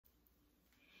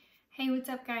Hey, what's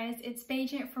up guys? It's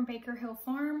Bajent from Baker Hill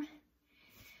Farm.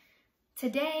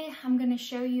 Today I'm going to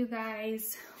show you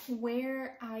guys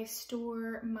where I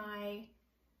store my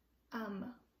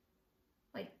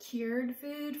like cured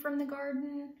food from the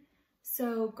garden.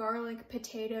 So garlic,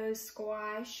 potatoes,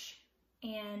 squash,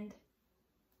 and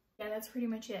yeah, that's pretty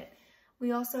much it.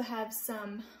 We also have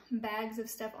some bags of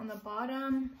stuff on the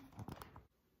bottom,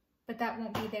 but that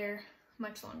won't be there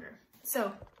much longer.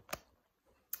 So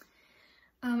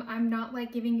I'm not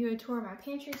like giving you a tour of my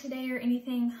pantry today or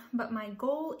anything, but my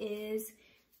goal is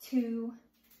to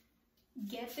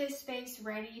get this space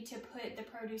ready to put the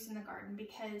produce in the garden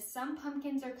because some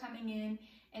pumpkins are coming in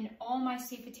and all my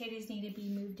sweet potatoes need to be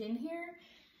moved in here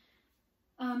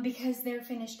because they're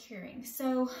finished curing.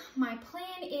 So my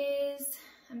plan is,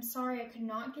 I'm sorry I could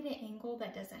not get an angle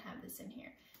that doesn't have this in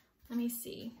here. Let me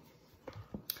see.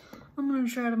 I'm gonna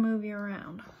try to move you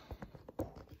around.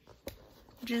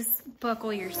 Just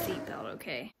buckle your seatbelt,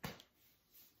 okay?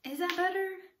 Is that better?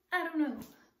 I don't know.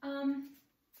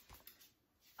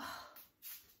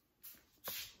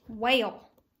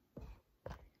 Whale.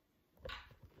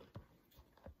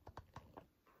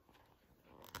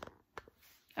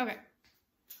 Okay.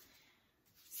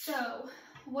 So,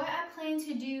 what I plan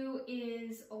to do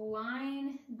is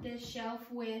line this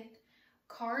shelf with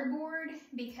cardboard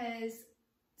because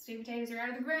sweet potatoes are out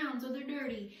of the ground, so they're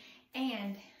dirty.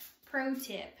 And pro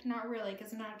tip, not really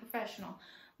because I'm not a professional,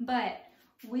 but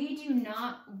we do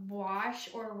not wash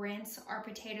or rinse our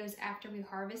potatoes after we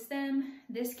harvest them.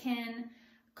 This can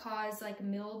cause like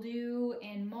mildew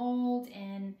and mold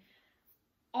and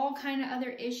all kind of other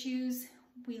issues.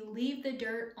 We leave the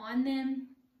dirt on them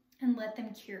and let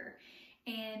them cure.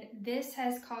 And this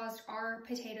has caused our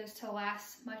potatoes to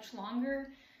last much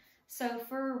longer. So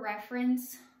for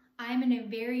reference, I'm in a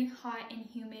very hot and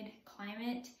humid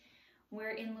climate.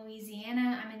 We're in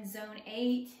Louisiana, I'm in zone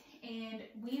 8, and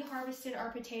we harvested our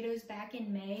potatoes back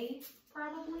in May,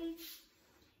 probably.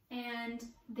 And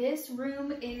this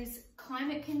room is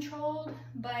climate controlled,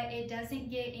 but it doesn't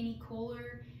get any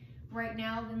cooler right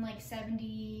now than like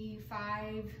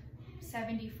 75,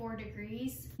 74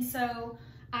 degrees. So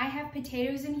I have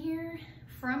potatoes in here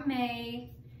from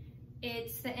May.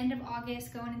 It's the end of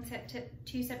August going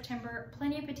into September.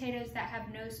 Plenty of potatoes that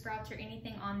have no sprouts or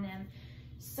anything on them.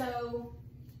 So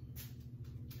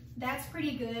that's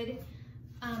pretty good.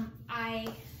 I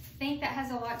think that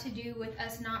has a lot to do with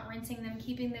us not rinsing them,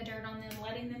 keeping the dirt on them,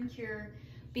 letting them cure,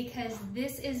 because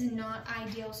this is not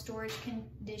ideal storage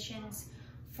conditions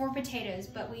for potatoes,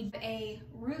 but we do a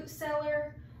root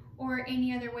cellar or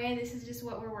any other way. This is just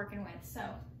what we're working with.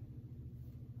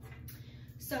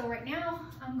 So right now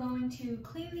I'm going to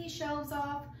clean these shelves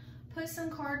off, put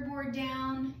some cardboard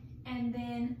down, and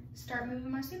then start moving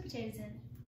my sweet potatoes in.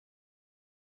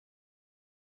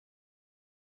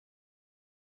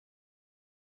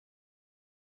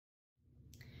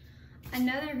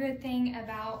 Another good thing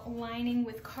about lining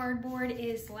with cardboard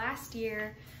is last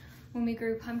year when we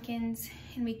grew pumpkins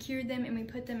and we cured them and we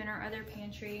put them in our other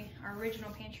pantry, our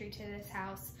original pantry to this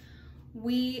house,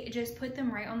 we just put them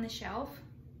right on the shelf,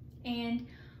 and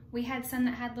we had some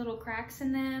that had little cracks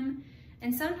in them,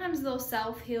 and sometimes they'll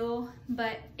self-heal,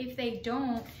 but if they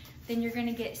don't, then you're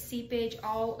gonna get seepage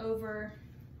all over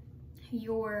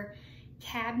your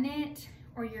cabinet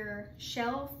or your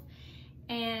shelf,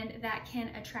 and that can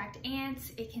attract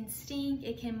ants, it can stink,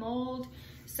 it can mold.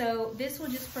 So this will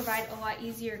just provide a lot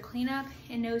easier cleanup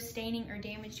and no staining or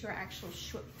damage to our actual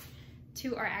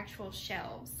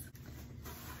shelves.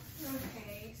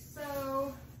 Okay,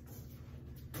 so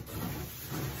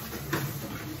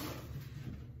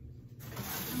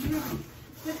I'm gonna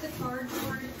put the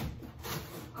cardboard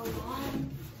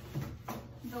along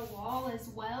the wall as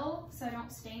well so I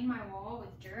don't stain my wall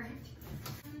with dirt.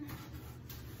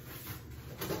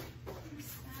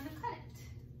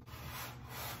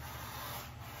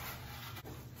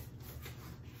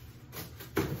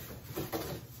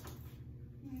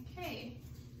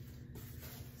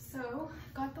 So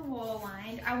got the wall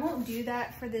lined. I won't do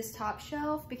that for this top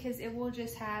shelf because it will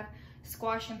just have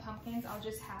squash and pumpkins. I'll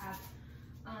just have,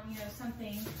 you know,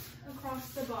 something across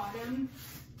the bottom,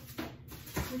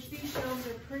 which these shelves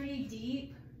are pretty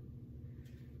deep.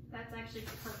 That's actually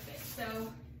perfect.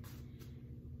 So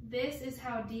this is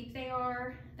how deep they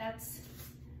are. That's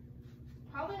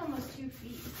probably almost 2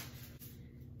 feet.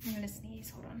 I'm gonna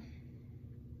sneeze, hold on.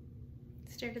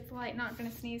 Stared at the light, not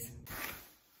gonna sneeze.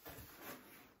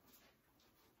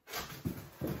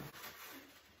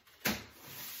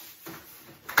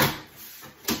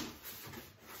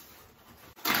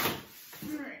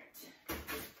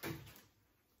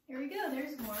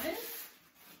 There's one.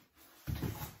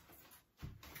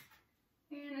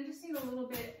 And I just need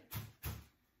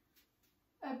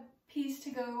these to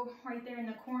go right there in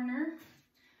the corner.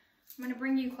 I'm gonna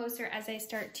bring you closer as I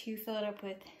start to fill it up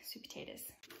with sweet potatoes.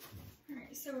 All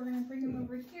right, so we're gonna bring them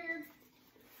over here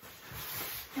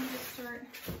and just start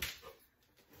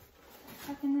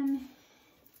tucking them.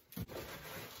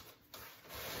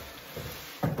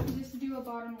 Just do a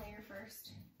bottom layer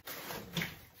first.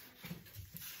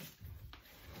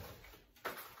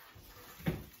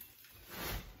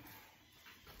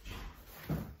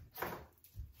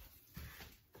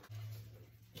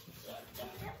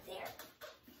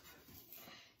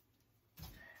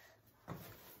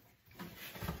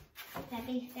 That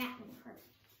makes that one hurt.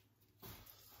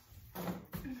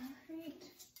 Alright.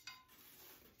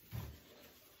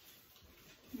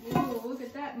 Whoa, look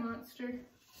at that monster.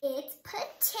 It's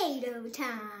potato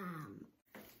time.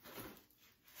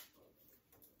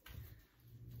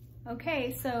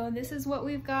 Okay, so this is what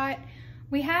we've got.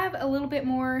 We have a little bit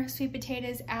more sweet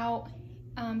potatoes out,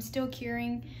 still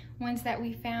curing, ones that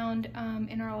we found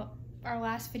in our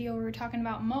last video. We were talking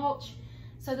about mulch.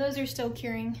 So those are still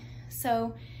curing.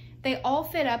 So they all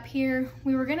fit up here.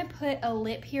 We were gonna put a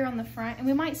lip here on the front, and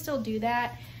we might still do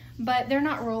that, but they're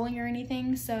not rolling or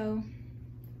anything, so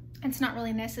it's not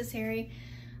really necessary.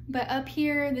 But up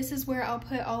here, this is where I'll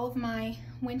put all of my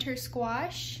winter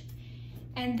squash.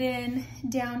 And then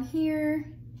down here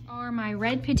are my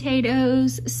red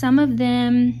potatoes. Some of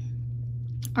them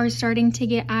are starting to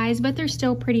get eyes, but they're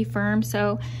still pretty firm,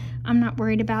 so I'm not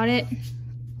worried about it.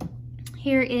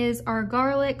 Here is our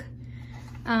garlic.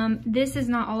 This is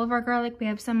not all of our garlic. We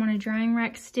have some on a drying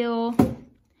rack still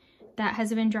that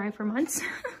has been dry for months.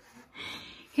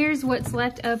 Here's what's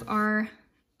left of our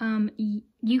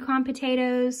Yukon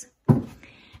potatoes.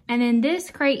 And then this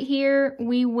crate here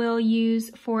we will use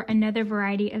for another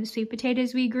variety of sweet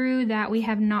potatoes we grew that we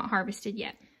have not harvested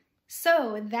yet.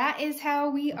 So that is how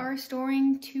we are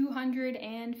storing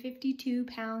 252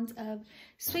 pounds of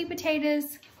sweet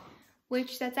potatoes,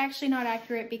 which that's actually not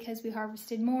accurate because we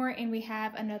harvested more and we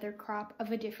have another crop of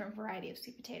a different variety of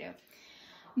sweet potato.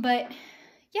 But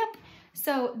yep,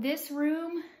 so this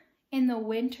room in the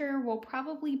winter will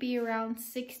probably be around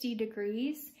 60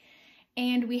 degrees.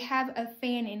 And we have a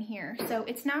fan in here, so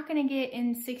it's not gonna get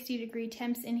in 60-degree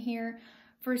temps in here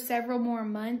for several more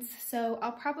months. So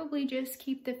I'll probably just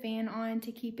keep the fan on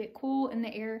to keep it cool and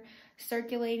the air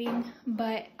circulating,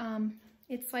 but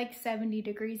it's like 70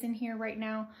 degrees in here right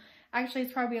now. Actually,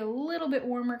 it's probably a little bit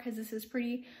warmer because this is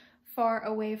pretty far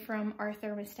away from our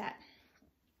thermostat.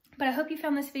 But I hope you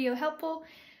found this video helpful.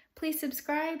 Please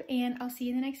subscribe and I'll see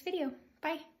you in the next video.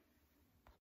 Bye.